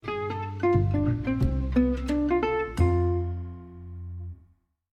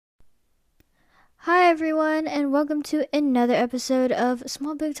everyone, and welcome to another episode of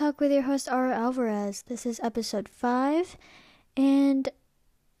Small Big Talk with your host, Ara Alvarez. This is episode 5, and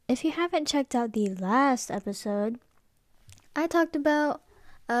if you haven't checked out the last episode, I talked about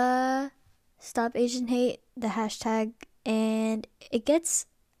Stop Asian Hate, the hashtag, and it's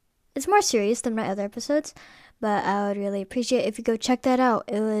more serious than my other episodes, but I would really appreciate if you go check that out.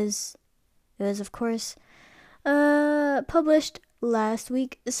 It was of course published last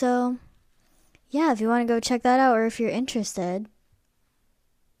week, so yeah, if you want to go check that out, or if you're interested,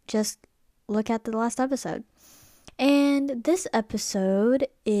 just look at the last episode. And this episode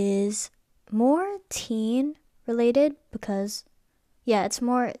is more teen related because, I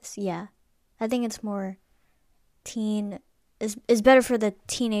think it's more teen, is better for the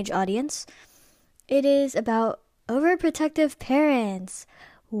teenage audience. It is about overprotective parents.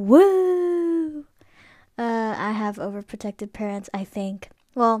 Woo! I have overprotective parents, I think.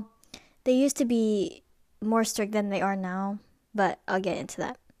 Well, they used to be more strict than they are now, but I'll get into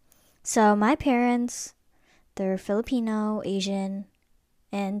that. So my parents, they're Filipino, Asian,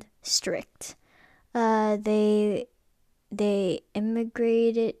 and strict. They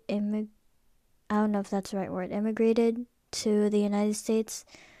immigrated, I don't know if that's the right word, immigrated to the United States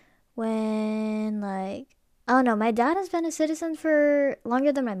when, I don't know, my dad has been a citizen for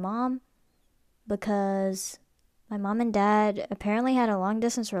longer than my mom because my mom and dad apparently had a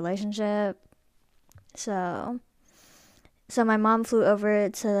long-distance relationship. So my mom flew over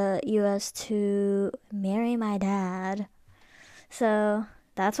to the U.S. to marry my dad. So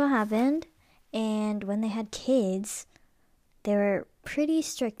that's what happened. And when they had kids, they were pretty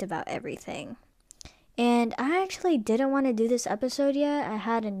strict about everything. And I actually didn't want to do this episode yet. I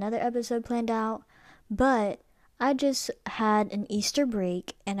had another episode planned out. But I just had an Easter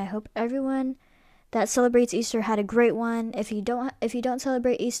break, and I hope everyone that celebrates Easter had a great one. If you don't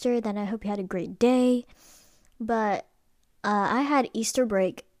celebrate Easter, then I hope you had a great day. But I had Easter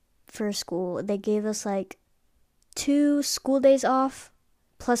break for school. They gave us 2 school days off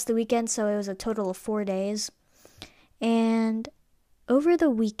plus the weekend, so it was a total of 4 days. And over the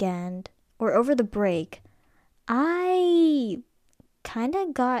weekend, or over the break, I kind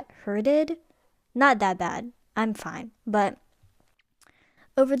of got hurted. Not that bad. I'm fine. But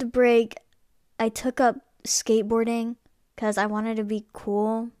over the break, I took up skateboarding because I wanted to be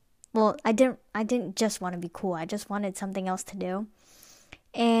cool. Well, I didn't just want to be cool. I just wanted something else to do.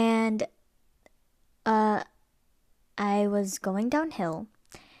 And I was going downhill,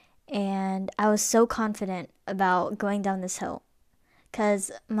 and I was so confident about going down this hill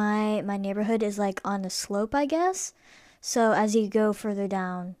because my neighborhood is on a slope, I guess. So as you go further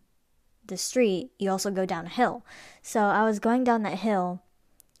down the street, you also go down a hill. So I was going down that hill,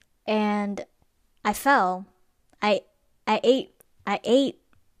 and I fell. I ate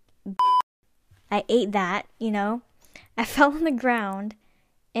that, I fell on the ground,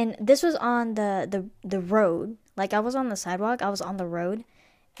 and this was on the road. I was on the sidewalk, I was on the road,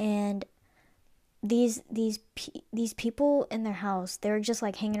 and these people in their house, they were just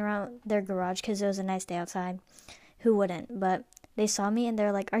hanging around their garage because it was a nice day outside. Who wouldn't? But they saw me and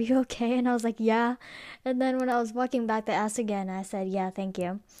they're like, "Are you okay?" And I was like, "Yeah." And then when I was walking back, they asked again. I said, "Yeah, thank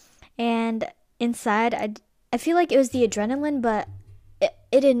you." And inside, I feel like it was the adrenaline, but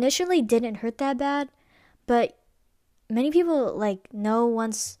it initially didn't hurt that bad. But many people know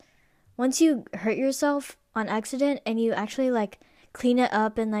once you hurt yourself on accident and you actually clean it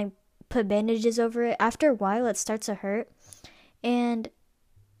up and put bandages over it, after a while it starts to hurt. And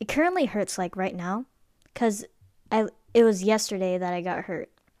it currently hurts right now because it was yesterday that I got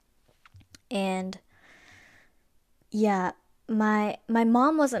hurt. And yeah, my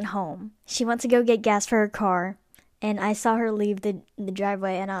mom wasn't home. She went to go get gas for her car, and I saw her leave the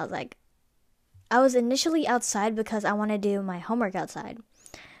driveway, and I was initially outside because I want to do my homework outside.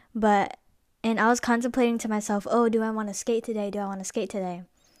 And I was contemplating to myself, oh, do I want to skate today?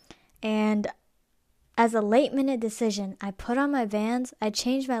 And as a late minute decision, I put on my Vans, I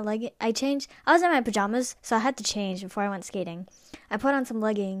changed my leggings, I was in my pajamas, so I had to change before I went skating. I put on some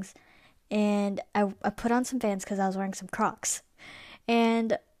leggings, and I put on some Vans because I was wearing some Crocs.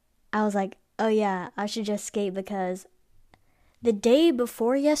 And I was like, oh yeah, I should just skate because the day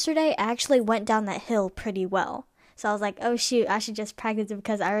before yesterday, I actually went down that hill pretty well. So I was like, oh shoot, I should just practice it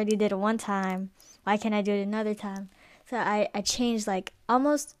because I already did it one time. Why can't I do it another time? So I changed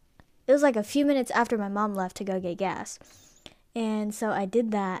almost, it was a few minutes after my mom left to go get gas. And so I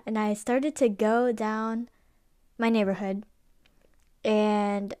did that, and I started to go down my neighborhood,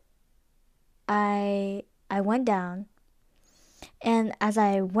 and I went down, and as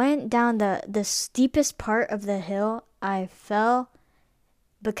I went down the steepest part of the hill, I fell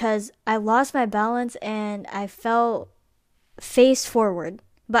because I lost my balance and I fell face forward.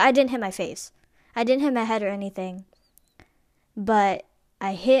 But I didn't hit my face. I didn't hit my head or anything. But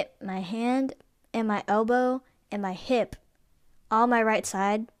I hit my hand and my elbow and my hip on my right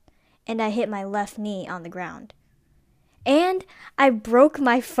side, and I hit my left knee on the ground. And I broke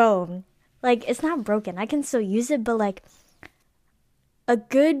my phone. Like, it's not broken. I can still use it, but like a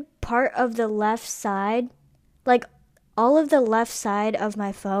good part of the left side, like all of the left side of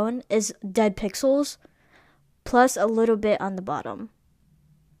my phone is dead pixels, plus a little bit on the bottom.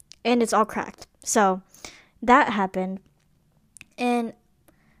 And it's all cracked. So that happened. And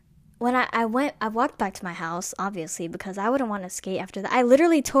when I walked back to my house, obviously, because I wouldn't want to skate after that. I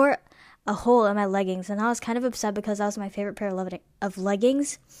literally tore a hole in my leggings, and I was kind of upset because that was my favorite pair of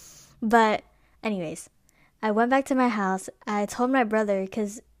leggings. But anyways, I went back to my house. I told my brother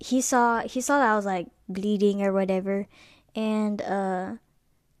because he saw that I was like bleeding or whatever, and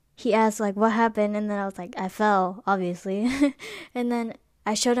he asked like what happened, and then I was like I fell, obviously, and then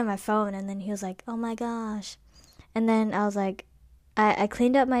I showed him my phone, and then he was like, oh my gosh, and then I was like, I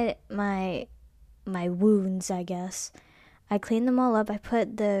cleaned up my wounds, I guess. I cleaned them all up. I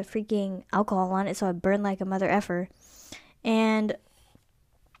put the freaking alcohol on it so it burned like a mother effer. And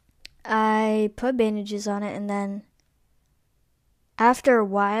I put bandages on it, and then after a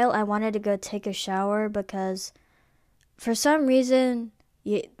while I wanted to go take a shower because for some reason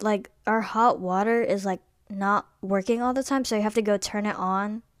like our hot water is like not working all the time, so you have to go turn it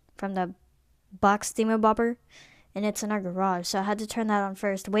on from the box thingamabobber, and it's in our garage, so I had to turn that on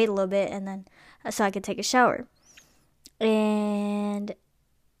first, wait a little bit, and then so I could take a shower. And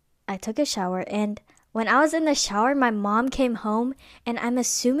I took a shower, and when I was in the shower, my mom came home, and I'm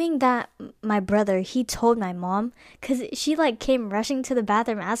assuming that my brother, he told my mom, because she like came rushing to the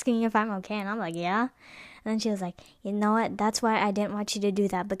bathroom asking if I'm okay, and I'm like, yeah. And then she was like, you know what, that's why I didn't want you to do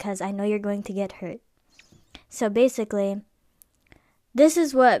that, because I know you're going to get hurt. So basically, this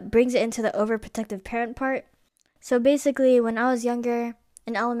is what brings it into the overprotective parent part. So basically, when I was younger,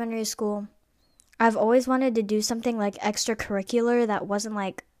 in elementary school, I've always wanted to do something like extracurricular that wasn't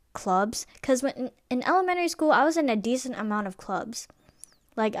like clubs. Because in elementary school, I was in a decent amount of clubs.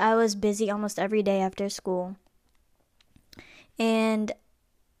 Like, I was busy almost every day after school. And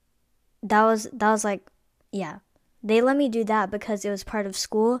that was like, yeah. They let me do that because it was part of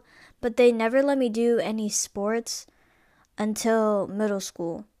school. But they never let me do any sports until middle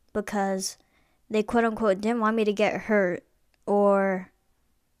school. Because they quote-unquote didn't want me to get hurt or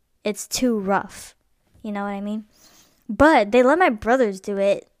it's too rough. You know what I mean? But they let my brothers do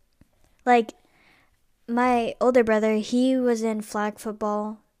it. Like, my older brother, he was in flag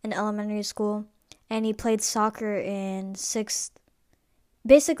football in elementary school, and he played soccer in sixth.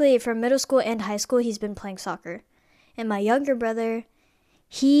 Basically, from middle school and high school, he's been playing soccer. And my younger brother,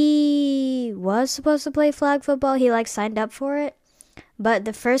 he was supposed to play flag football. He, like, signed up for it. But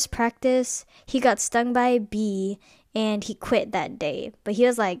the first practice, he got stung by a bee, and he quit that day. But he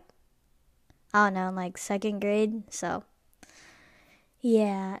was like, I don't know, like second grade, so.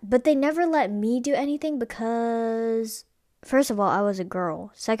 Yeah, but they never let me do anything because, first of all, I was a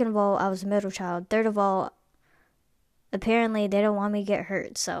girl. Second of all, I was a middle child. Third of all, apparently they don't want me to get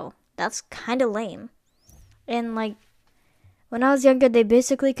hurt, so that's kind of lame. And like, when I was younger, they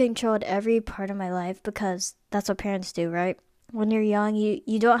basically controlled every part of my life because that's what parents do, right? When you're young,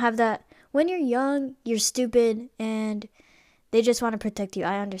 you don't have that. When you're young, you're stupid and they just want to protect you.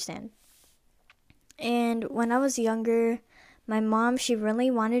 I understand. And when I was younger, my mom, she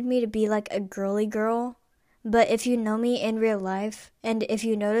really wanted me to be like a girly girl. But if you know me in real life, and if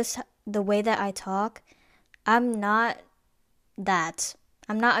you notice the way that I talk, I'm not that.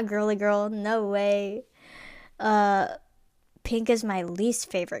 I'm not a girly girl. No way. Pink is my least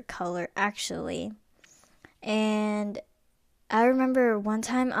favorite color, actually. And I remember one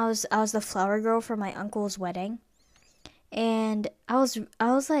time I was the flower girl for my uncle's wedding. And I was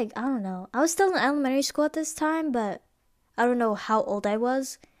like, I don't know. I was still in elementary school at this time, but I don't know how old I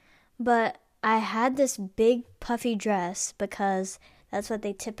was. But I had this big puffy dress because that's what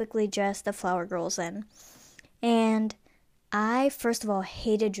they typically dress the flower girls in. And I, first of all,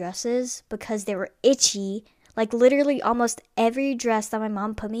 hated dresses because they were itchy. Like, literally almost every dress that my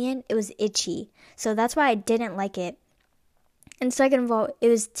mom put me in, it was itchy. So that's why I didn't like it. And second of all, it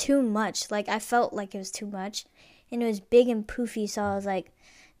was too much. Like, I felt like it was too much. And it was big and poofy, so I was like,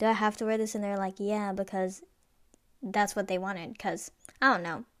 do I have to wear this? And they're like, yeah, because that's what they wanted. Because, I don't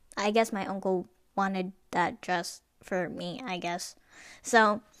know. I guess my uncle wanted that dress for me, I guess.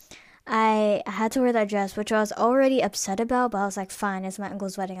 So, I had to wear that dress, which I was already upset about, but I was like, fine, it's my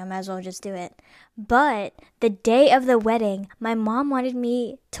uncle's wedding. I might as well just do it. But the day of the wedding, my mom wanted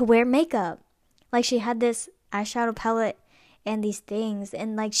me to wear makeup. Like, she had this eyeshadow palette and these things,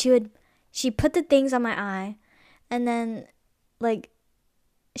 and like she put the things on my eye, and then like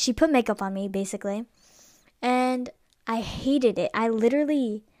she put makeup on me basically, and I hated it. I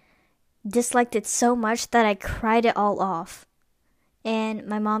literally disliked it so much that I cried it all off. And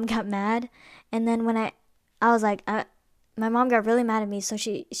my mom got mad, and then when I was like, my mom got really mad at me, so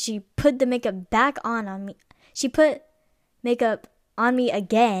she put the makeup back on me. She put makeup on me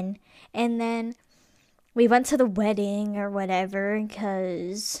again, and then we went to the wedding or whatever,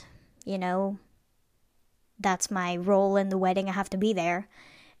 because, you know, that's my role in the wedding. I have to be there.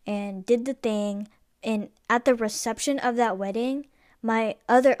 And did the thing. And at the reception of that wedding, my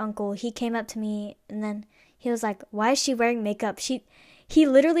other uncle, he came up to me, and then he was like, why is she wearing makeup? He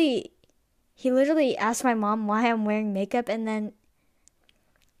literally asked my mom why I'm wearing makeup. And then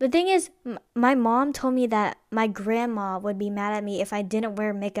the thing is, my mom told me that my grandma would be mad at me if I didn't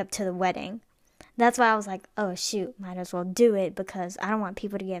wear makeup to the wedding. That's why I was like, oh shoot, might as well do it, because I don't want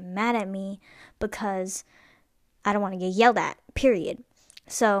people to get mad at me, because I don't want to get yelled at, period.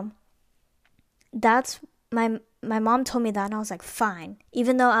 So that's my mom told me that, and I was like, fine,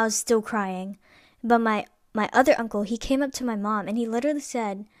 even though I was still crying. But my other uncle, he came up to my mom, and he literally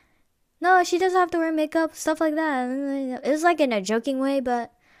said, no, she doesn't have to wear makeup, stuff like that. It was like in a joking way,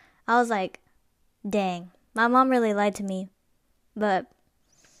 but I was like, dang, my mom really lied to me. But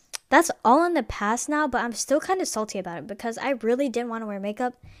that's all in the past now, but I'm still kind of salty about it, because I really didn't want to wear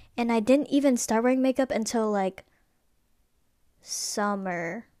makeup, and I didn't even start wearing makeup until like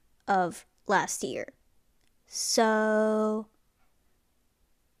summer of last year. So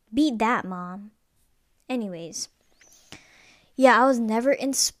beat that, mom. Anyways, yeah, I was never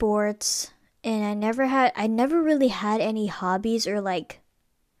in sports, and I never really had any hobbies or like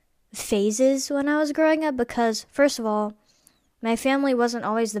phases when I was growing up, because first of all, my family wasn't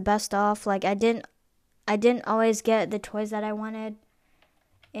always the best off. Like, I didn't always get the toys that I wanted,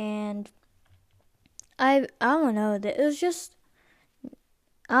 and I don't know, it was just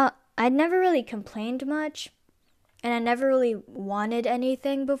I never really complained much, and I never really wanted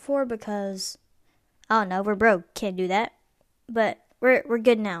anything before, because I don't know, we're broke, can't do that. But we're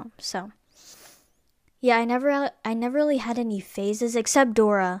good now. So yeah, I never really had any phases except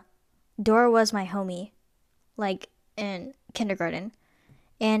Dora. Dora was my homie, like in kindergarten,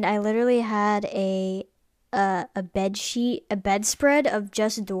 and I literally had a bedspread of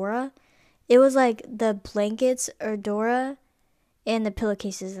just Dora. It was like the blankets or Dora and the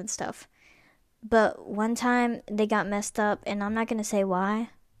pillowcases and stuff. But one time they got messed up, and I'm not gonna say why,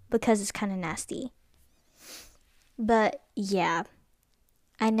 because it's kind of nasty. But yeah,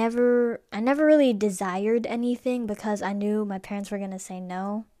 I never really desired anything, because I knew my parents were gonna say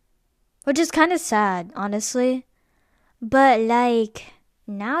no, which is kind of sad, honestly. But like,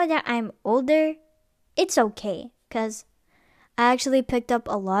 now that I'm older, it's okay, because I actually picked up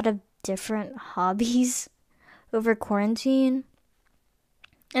a lot of different hobbies over quarantine.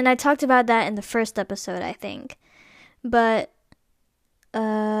 And I talked about that in the first episode, I think. But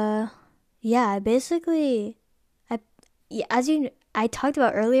yeah, I talked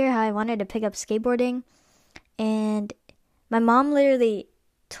about earlier how I wanted to pick up skateboarding, and my mom literally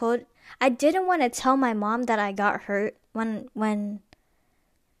I didn't want to tell my mom that I got hurt when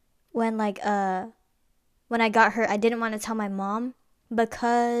I got hurt. I didn't want to tell my mom,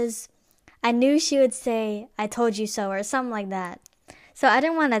 because I knew she would say, I told you so, or something like that. So I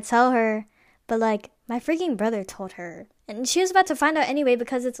didn't want to tell her, but like, my freaking brother told her, and she was about to find out anyway,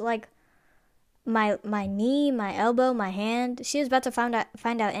 because it's like my knee, my elbow, my hand. She was about to find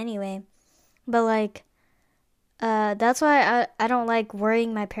out anyway. But like, that's why I don't like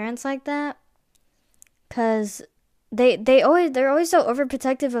worrying my parents like that, because they're always so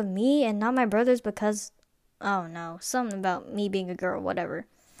overprotective of me and not my brothers, because I don't know, something about me being a girl, whatever.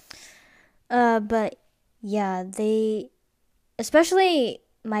 But yeah, especially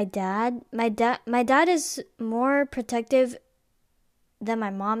my dad is more protective than my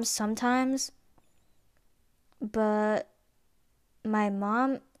mom sometimes. But my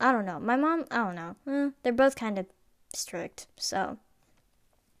mom, I don't know. They're both kind of strict. So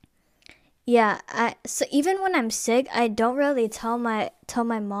yeah, so even when I'm sick, I don't really tell my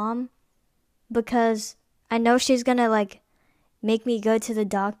mom, because I know she's gonna like make me go to the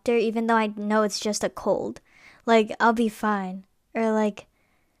doctor, even though I know it's just a cold. Like, I'll be fine. Or like,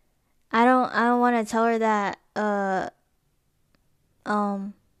 I don't want to tell her that I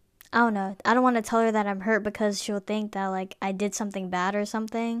don't know. I don't want to tell her that I'm hurt, because she'll think that like I did something bad or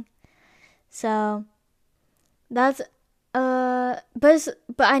something. So that's but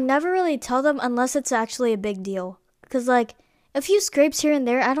I never really tell them unless it's actually a big deal. Cause like a few scrapes here and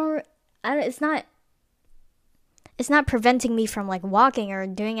there, it's not preventing me from like walking or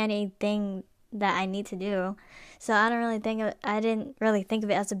doing anything that I need to do. So I didn't really think of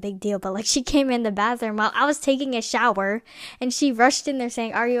it as a big deal. But like she came in the bathroom while I was taking a shower, and she rushed in there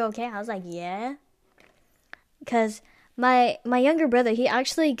saying, "Are you okay?" I was like, "Yeah," because my younger brother, he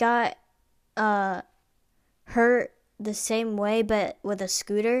actually got hurt the same way, but with a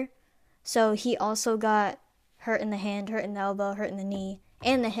scooter. So he also got hurt in the hand, hurt in the elbow, hurt in the knee,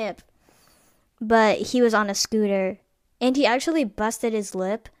 and the hip. But he was on a scooter, and he actually busted his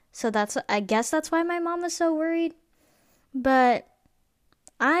lip. So I guess that's why my mom was so worried. But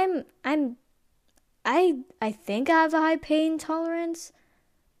I think I have a high pain tolerance.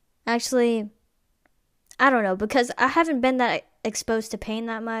 Actually, I don't know, because I haven't been that exposed to pain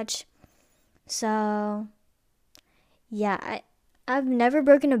that much. So yeah, I've never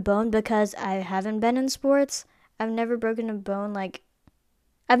broken a bone because I haven't been in sports. I've never broken a bone like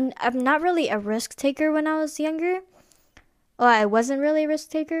I'm not really a risk taker when I was younger. Well, I wasn't really a risk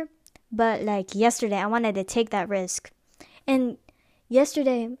taker, but like yesterday I wanted to take that risk. And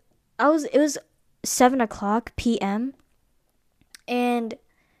yesterday it was 7 o'clock p.m. and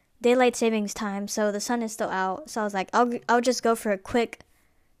daylight savings time, so the sun is still out. So I was like, I'll just go for a quick,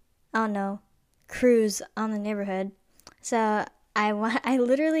 I don't know, cruise on the neighborhood. So I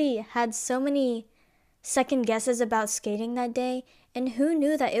literally had so many second guesses about skating that day, and who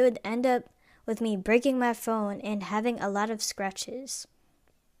knew that it would end up with me breaking my phone and having a lot of scratches.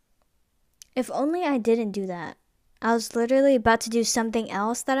 If only I didn't do that. I was literally about to do something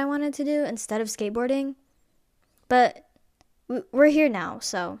else that I wanted to do instead of skateboarding. But we're here now,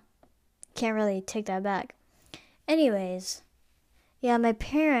 so can't really take that back. Anyways, yeah, my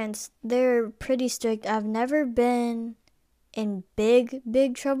parents, they're pretty strict. I've never been in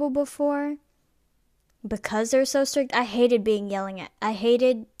big trouble before because they're so strict. I hated being yelled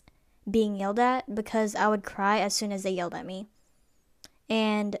at because I would cry as soon as they yelled at me.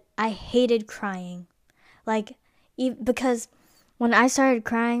 And I hated crying. Like, because when I started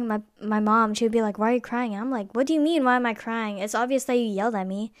crying, my mom, she would be like, "Why are you crying?" And I'm like, "What do you mean, why am I crying? It's obvious that you yelled at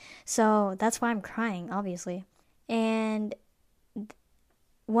me. So that's why I'm crying, obviously." And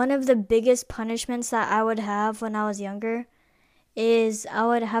one of the biggest punishments that I would have when I was younger is I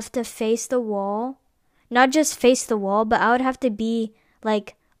would have to face the wall. Not just face the wall, but I would have to be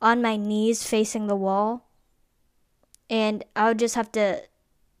like on my knees facing the wall. And I would just have to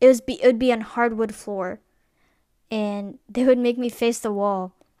it would be on hardwood floor. And they would make me face the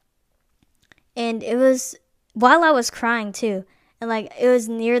wall. And it was while I was crying too. And like it was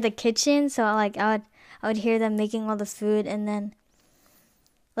near the kitchen, so like I would hear them making all the food, and then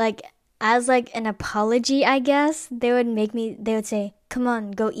like as like an apology, I guess, they would say, "Come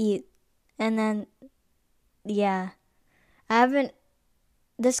on, go eat." And then yeah. I haven't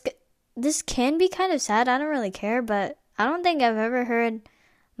this this can be kind of sad. I don't really care, but I don't think I've ever heard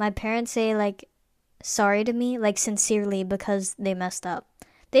my parents say like sorry to me, like sincerely, because they messed up.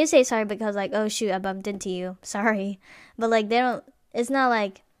 They say sorry because like, "Oh shoot, I bumped into you. Sorry." But like it's not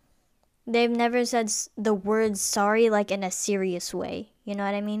like they've never said the word sorry like in a serious way. You know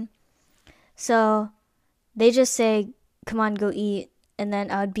what I mean? So they just say, "Come on, go eat." And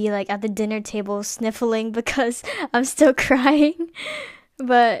then I would be like at the dinner table sniffling because I'm still crying.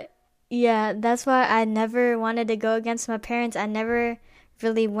 But yeah, that's why I never wanted to go against my parents. I never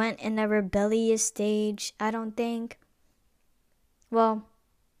really went in a rebellious stage, I don't think. Well,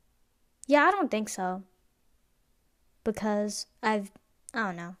 yeah, I don't think so. Because I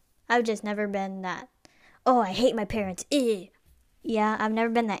don't know. I've just never been that, "Oh, I hate my parents. Ew." Yeah, I've never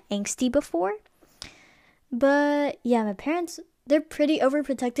been that angsty before. But yeah, my parents, they're pretty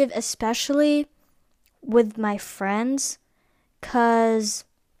overprotective, especially with my friends. Because,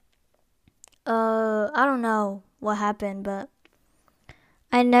 I don't know what happened, but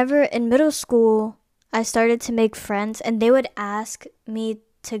in middle school, I started to make friends, and they would ask me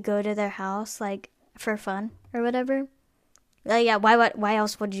to go to their house, like, for fun or whatever. Yeah, why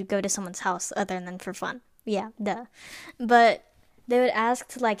else would you go to someone's house other than for fun? Yeah, duh. But they would ask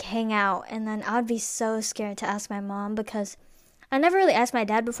to, like, hang out, and then I would be so scared to ask my mom because I never really asked my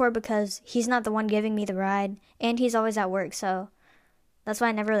dad before because he's not the one giving me the ride, and he's always at work, so that's why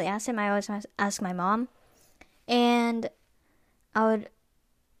I never really asked him. I always ask my mom. And the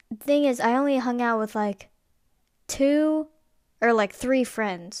thing is, I only hung out with like 2 or like 3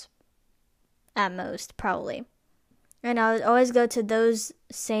 friends at most, probably. And I would always go to those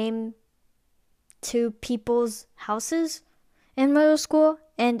same 2 people's houses in middle school.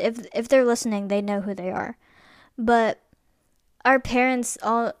 And if they're listening, they know who they are. But our parents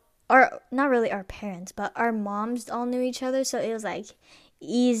all, or not really our parents, but our moms all knew each other, so it was like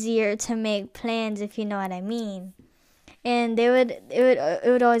easier to make plans, if you know what I mean. And it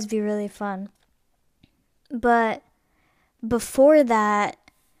would always be really fun. But before that,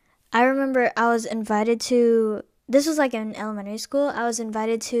 I remember I was invited to, this was like in elementary school, I was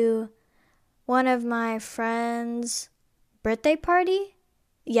invited to one of my friends' birthday party.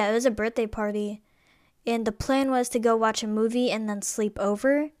 Yeah, it was a birthday party. And the plan was to go watch a movie and then sleep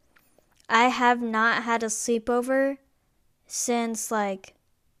over. I have not had a sleepover since like,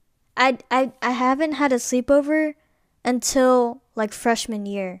 I haven't had a sleepover until like freshman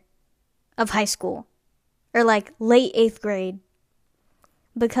year of high school, or like late 8th grade,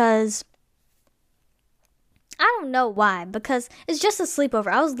 because I don't know why, because it's just a sleepover.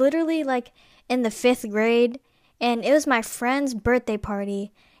 I was literally like in the 5th grade, and it was my friend's birthday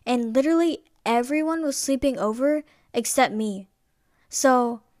party, and literally everyone was sleeping over except me.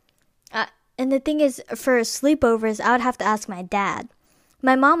 So and the thing is, for sleepovers, I would have to ask my dad.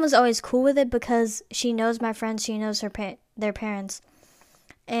 My mom was always cool with it because she knows my friends, she knows their parents.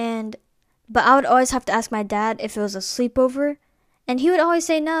 But I would always have to ask my dad if it was a sleepover, and he would always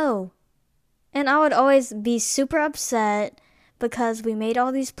say no. And I would always be super upset because we made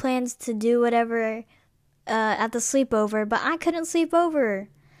all these plans to do whatever at the sleepover, but I couldn't sleep over.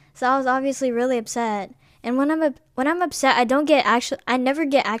 So I was obviously really upset. And when I'm upset, I never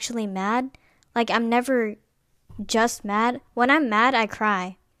get actually mad. Like, I'm never just mad. When I'm mad, I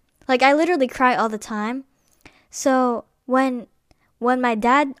cry. Like, I literally cry all the time. So when my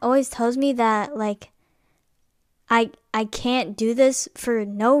dad always tells me that, like, I can't do this for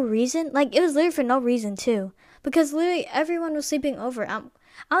no reason, like, it was literally for no reason too, because literally everyone was sleeping over. I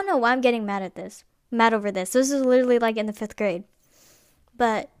don't know why I'm getting mad over this. This is literally like in the 5th grade.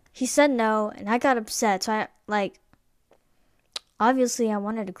 But he said no, and I got upset. So obviously I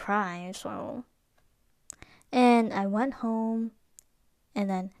wanted to cry, and I went home, and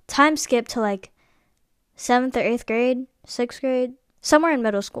then time skipped to like 7th or 8th grade, 6th grade, somewhere in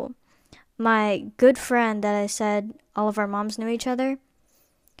middle school. My good friend that I said all of our moms knew each other,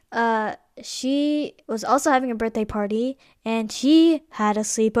 she was also having a birthday party, and she had a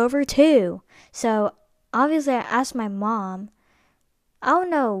sleepover too. So obviously I asked my mom. I don't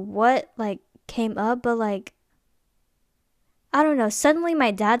know what like came up, but like, I don't know, suddenly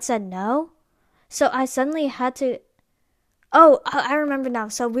my dad said no. So I suddenly had to, I remember now.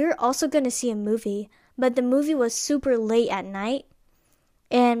 So we were also going to see a movie, but the movie was super late at night,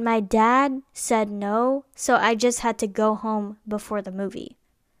 and my dad said no, so I just had to go home before the movie.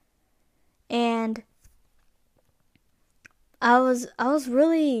 And I was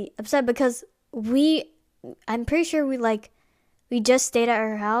really upset because I'm pretty sure we just stayed at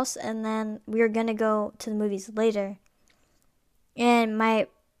her house, and then we were gonna go to the movies later. And my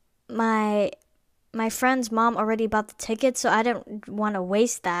friend's mom already bought the tickets, so I didn't want to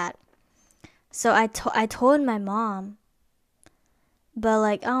waste that. So I told my mom. But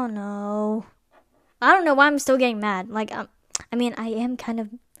like, I don't know why I'm still getting mad. Like, I mean, I am kind of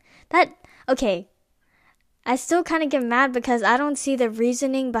that. Okay, I still kind of get mad because I don't see the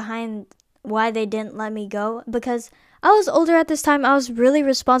reasoning behind why they didn't let me go. Because I was older at this time. I was really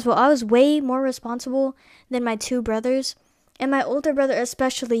responsible. I was way more responsible than my 2 brothers. And my older brother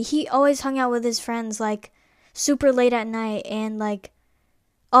especially, he always hung out with his friends like super late at night, and like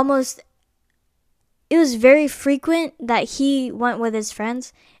it was very frequent that he went with his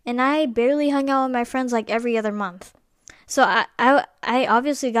friends, and I barely hung out with my friends like every other month. So I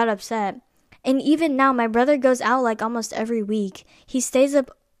obviously got upset. And even now, my brother goes out like almost every week. He stays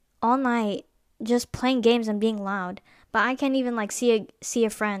up all night just playing games and being loud. But I can't even like see a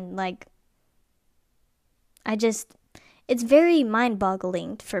friend. Like, it's very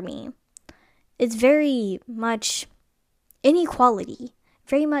mind-boggling for me. It's very much inequality,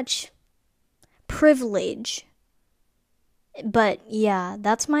 very much privilege. But yeah,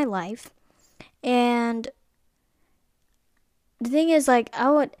 that's my life. And the thing is, like,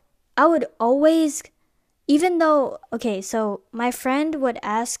 I would always, even though, okay, so my friend would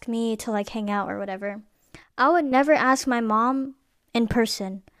ask me to like hang out or whatever, I would never ask my mom in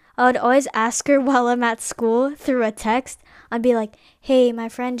person. I would always ask her while I'm at school through a text. I'd be like, hey, my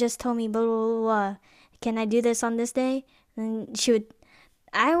friend just told me blah, blah, blah, blah. Can I do this on this day? And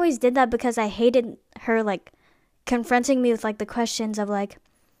I always did that because I hated her like confronting me with like the questions of like,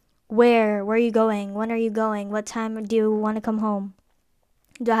 where are you going? When are you going? What time do you want to come home?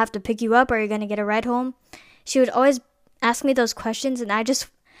 Do I have to pick you up, or are you going to get a ride home? She would always ask me those questions, and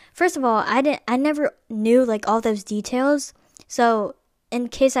first of all, I never knew like all those details. So in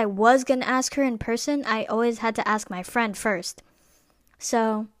case I was gonna ask her in person, I always had to ask my friend first.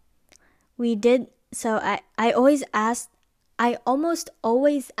 So we did. So I almost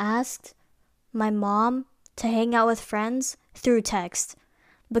always asked my mom to hang out with friends through text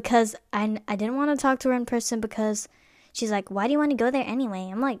because I didn't want to talk to her in person because she's like, why do you want to go there anyway?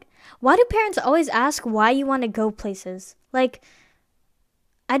 I'm like, why do parents always ask why you want to go places? Like,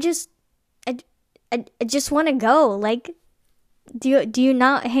 I just want to go. Like, do you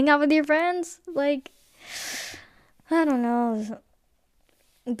not hang out with your friends? Like, I don't know.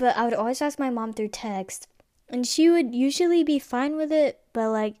 But I would always ask my mom through text, and she would usually be fine with it. But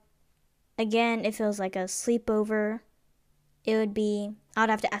like, again, if it was like a sleepover, I would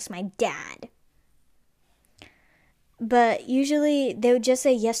have to ask my dad. But usually they would just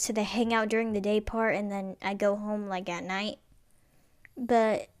say yes to the hangout during the day part, and then I go home like at night.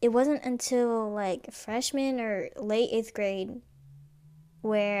 But it wasn't until like freshman or late 8th grade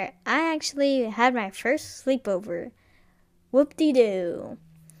where I actually had my first sleepover. Whoop-de-doo.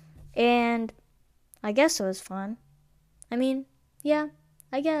 And I guess it was fun. I mean, yeah,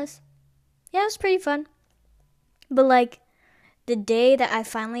 I guess. Yeah, it was pretty fun. But like, the day that I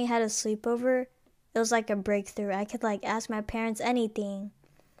finally had a sleepover, it was like a breakthrough. I could like ask my parents anything.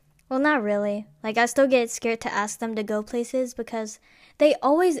 Well, not really. Like, I still get scared to ask them to go places because they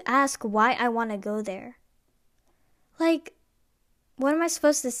always ask why I want to go there. Like, what am I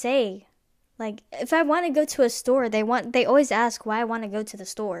supposed to say? Like, if I want to go to a store, they always ask why I want to go to the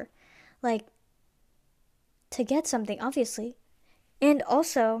store. Like, to get something, obviously. And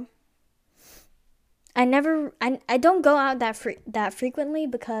also, I don't go out that frequently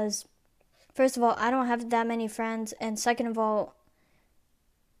because, first of all, I don't have that many friends, and second of all,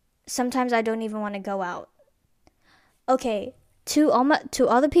 sometimes I don't even want to go out. Okay, to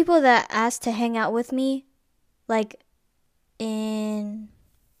all the people that asked to hang out with me, like in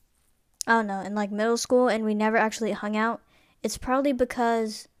like middle school, and we never actually hung out, it's probably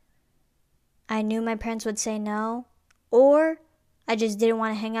because I knew my parents would say no, or I just didn't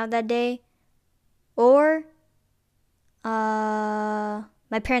want to hang out that day, or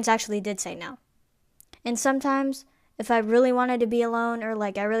my parents actually did say no. And sometimes if I really wanted to be alone, or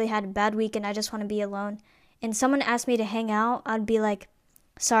like I really had a bad week and I just want to be alone, and someone asked me to hang out, I'd be like,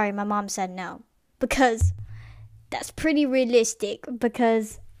 sorry, my mom said no. Because that's pretty realistic,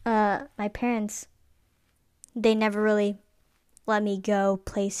 because my parents, they never really let me go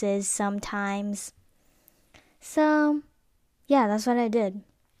places sometimes. So, yeah, that's what I did.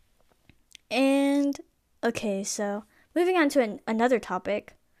 And, okay, so moving on to another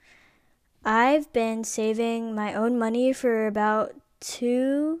topic. I've been saving my own money for about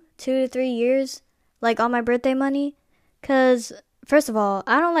 2 to 3 years, like all my birthday money. Because, first of all,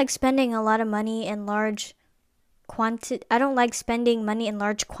 I don't like spending a lot of money in large I don't like spending money in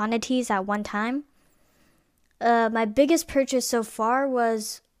large quantities at one time. My biggest purchase so far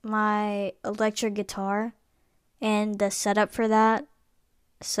was my electric guitar and the setup for that.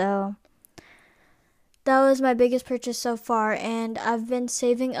 So that was my biggest purchase so far, and I've been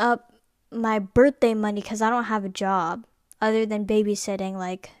saving up my birthday money because I don't have a job other than babysitting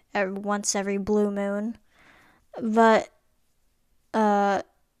like once every blue moon. But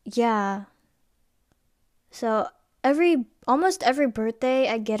yeah. So almost every birthday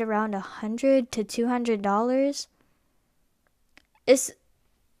I get around $100 to $200. It's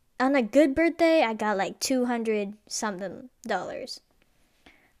on a good birthday I got like $200 something dollars.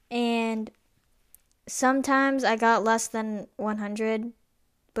 And sometimes I got less than 100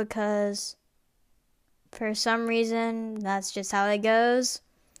 because for some reason that's just how it goes.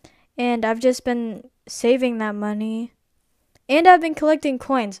 And I've just been saving that money. And I've been collecting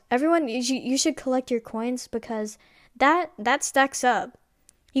coins. Everyone, you should collect your coins because that stacks up.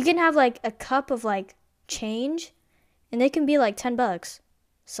 You can have like a cup of like change, and they can be like $10.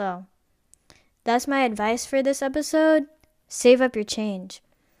 So that's my advice for this episode. Save up your change.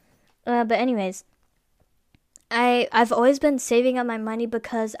 But anyways, I've always been saving up my money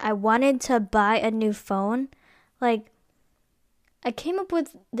because I wanted to buy a new phone. Like, I came up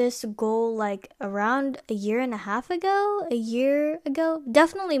with this goal like around a year ago,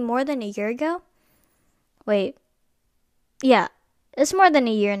 definitely more than a year ago. Wait, yeah, it's more than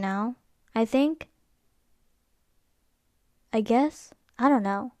a year now, I think. I guess, I don't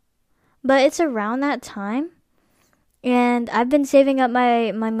know, but it's around that time, and I've been saving up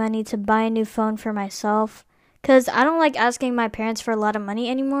my money to buy a new phone for myself, because I don't like asking my parents for a lot of money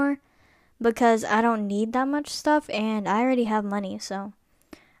anymore. Because I don't need that much stuff and I already have money, so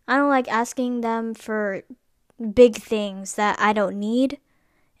I don't like asking them for big things that I don't need.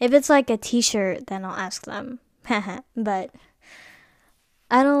 If it's like a t-shirt, then I'll ask them. But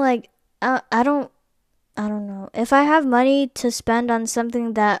I don't like, I don't know. If I have money to spend on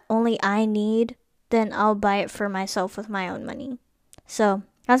something that only I need, then I'll buy it for myself with my own money. So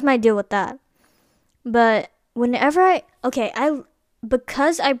that's my deal with that. But whenever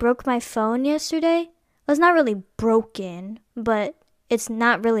because I broke my phone yesterday, well, it's not really broken, but it's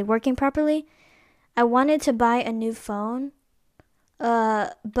not really working properly. I wanted to buy a new phone.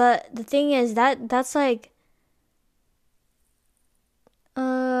 But the thing is that's like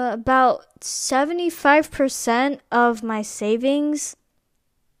about 75% of my savings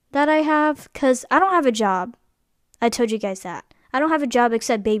that I have, because I don't have a job. I told you guys that. I don't have a job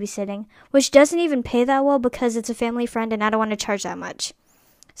except babysitting, which doesn't even pay that well because it's a family friend and I don't want to charge that much.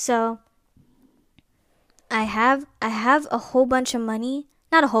 So I have a whole bunch of money.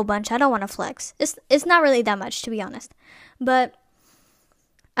 Not a whole bunch. I don't want to flex. It's not really that much, to be honest. But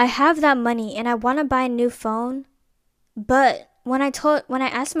I have that money and I want to buy a new phone. But when I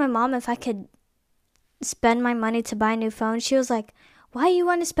asked my mom if I could spend my money to buy a new phone, she was like, "Why you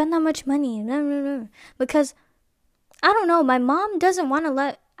want to spend that much money?" No. Because I don't know, my mom doesn't want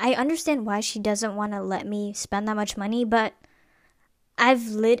to I understand why she doesn't want to let me spend that much money, but that's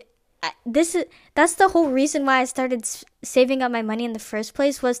the whole reason why I started saving up my money in the first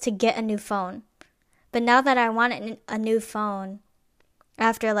place, was to get a new phone. But now that I want a new phone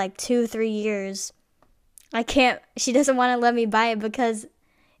after like 2-3 years, I can't. She doesn't want to let me buy it because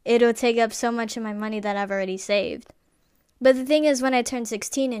it'll take up so much of my money that I've already saved. But the thing is, when I turn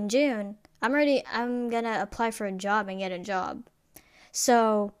 16 in June, I'm gonna apply for a job and get a job.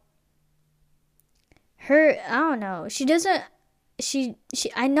 So I don't know.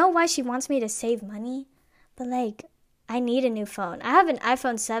 I know why she wants me to save money, but like, I need a new phone. I have an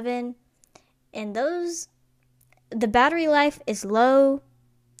iPhone 7 and the battery life is low,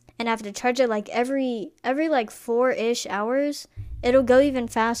 and I have to charge it like every like 4-ish hours. It'll go even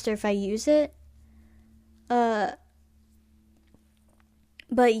faster if I use it.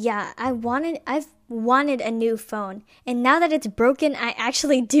 But yeah, I've wanted a new phone. And now that it's broken, I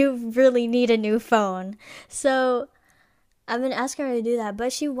actually do really need a new phone. So I've been asking her to do that,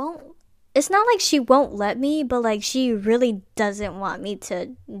 but she won't. It's not like she won't let me, but like, she really doesn't want me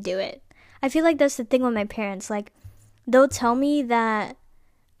to do it. I feel like that's the thing with my parents. Like, they'll tell me that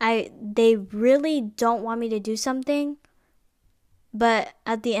they really don't want me to do something, but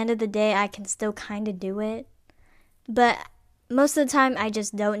at the end of the day, I can still kind of do it. But most of the time, I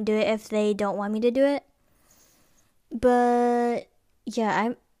just don't do it if they don't want me to do it. But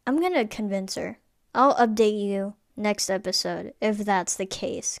yeah, I'm gonna convince her. I'll update you next episode if that's the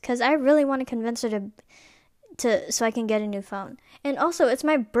case, because I really want to convince her to so I can get a new phone. And also, it's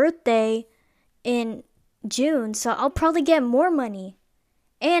my birthday in June, so I'll probably get more money,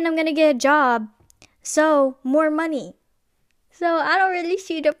 and I'm gonna get a job, so more money. So I don't really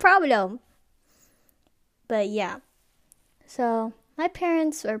see the problem. But yeah. So, my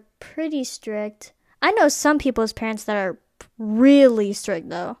parents are pretty strict. I know some people's parents that are really strict,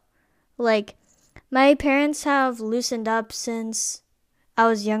 though. Like, my parents have loosened up since I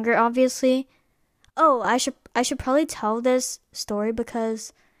was younger, obviously. Oh, I should probably tell this story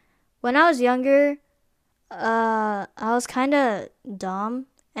because when I was younger, I was kind of dumb.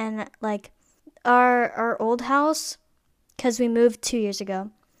 And, like, our old house, because we moved 2 years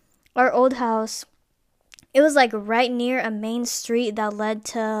ago, our old house, it was like right near a main street that led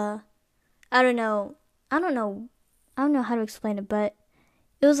to, I don't know how to explain it, but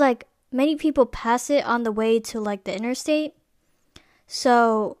it was like many people pass it on the way to like the interstate.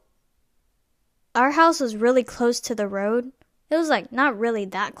 So our house was really close to the road. It was like not really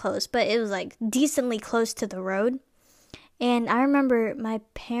that close, but it was like decently close to the road. And I remember my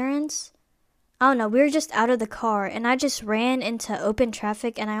parents, I don't know, we were just out of the car and I just ran into open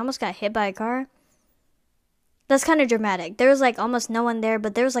traffic and I almost got hit by a car. That's kind of dramatic. There was like almost no one there,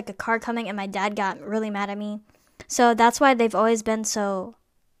 but there was like a car coming and my dad got really mad at me. So that's why they've always been so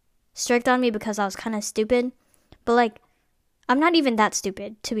strict on me, because I was kind of stupid. But like, I'm not even that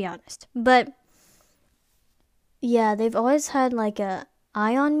stupid, to be honest. But yeah, they've always had like a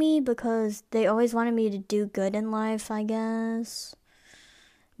eye on me because they always wanted me to do good in life, I guess.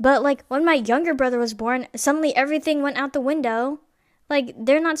 But like, when my younger brother was born, suddenly everything went out the window. Like,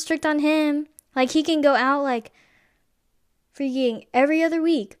 they're not strict on him. Like, he can go out like freaking every other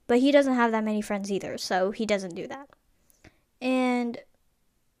week, but he doesn't have that many friends either, so he doesn't do that. And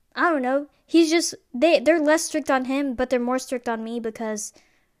I don't know, he's just, they're less strict on him, but they're more strict on me because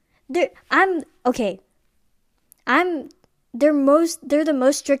they're the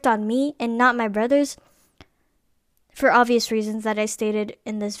most strict on me and not my brothers, for obvious reasons that I stated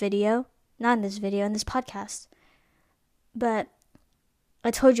in this video. Not in this video, in this podcast. But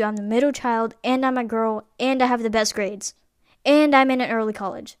I told you I'm the middle child, and I'm a girl, and I have the best grades, and I'm in an early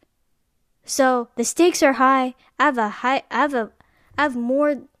college. So the stakes are high. I have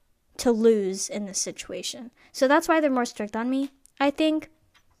more to lose in this situation. So that's why they're more strict on me, I think.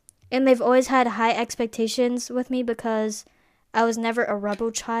 And they've always had high expectations with me because I was never a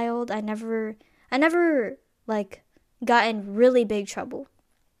rebel child. I never like got in really big trouble.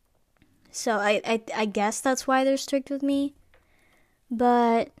 So I guess that's why they're strict with me.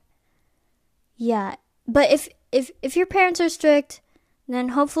 But yeah, but if your parents are strict, then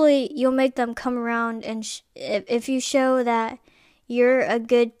hopefully you'll make them come around, and if you show that you're a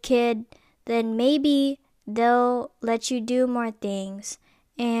good kid, then maybe they'll let you do more things.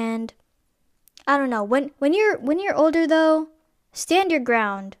 And I don't know, when you're older though, stand your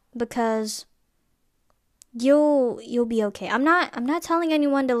ground, because you'll be okay. I'm not telling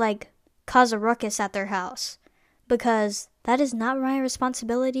anyone to like cause a ruckus at their house, because that is not my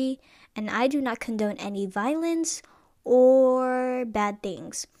responsibility, and I do not condone any violence or bad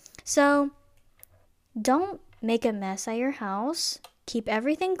things. So don't make a mess at your house. Keep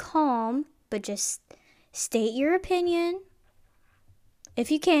everything calm, but just state your opinion if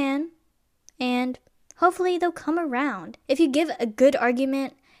you can, and hopefully they'll come around. If you give a good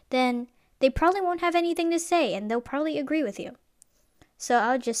argument, then they probably won't have anything to say, and they'll probably agree with you. So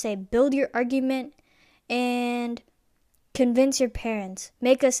I'll just say, build your argument and convince your parents.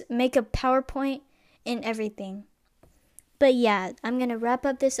 Make a PowerPoint and everything. But yeah, I'm going to wrap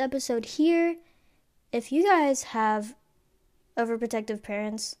up this episode here. If you guys have overprotective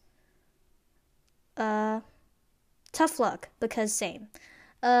parents, tough luck, because same.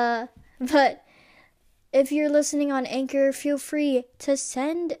 But if you're listening on Anchor, feel free to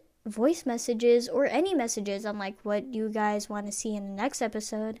send voice messages or any messages on like what you guys want to see in the next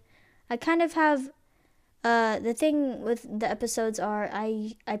episode. I kind of have the thing with the episodes are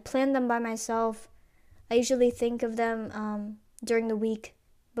I plan them by myself. I usually think of them during the week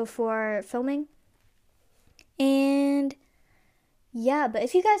before filming. And yeah, but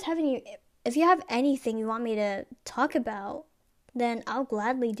if you guys have anything you want me to talk about, then I'll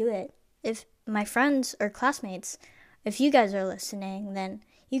gladly do it. If my friends or classmates, if you guys are listening, then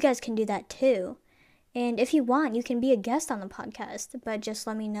you guys can do that too. And if you want, you can be a guest on the podcast, but just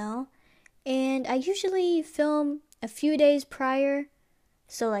let me know. And I usually film a few days prior,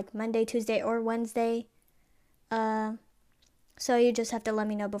 so like Monday, Tuesday, or Wednesday. So you just have to let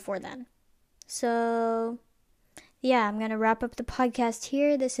me know before then. So yeah, I'm going to wrap up the podcast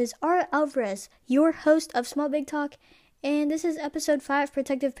here. This is Ara Alvarez, your host of Small Big Talk. And this is episode 5,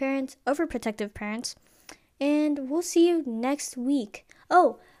 Protective Parents, Overprotective Parents. And we'll see you next week.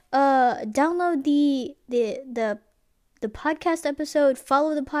 Oh, download the podcast episode,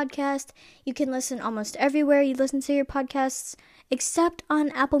 follow the podcast. You can listen almost everywhere you listen to your podcasts, except on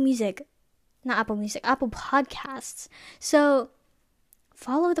Apple Podcasts. So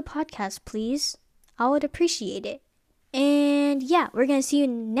follow the podcast, please. I would appreciate it. And yeah, we're going to see you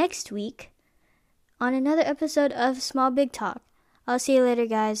next week on another episode of Small Big Talk. I'll see you later,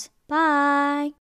 guys. Bye.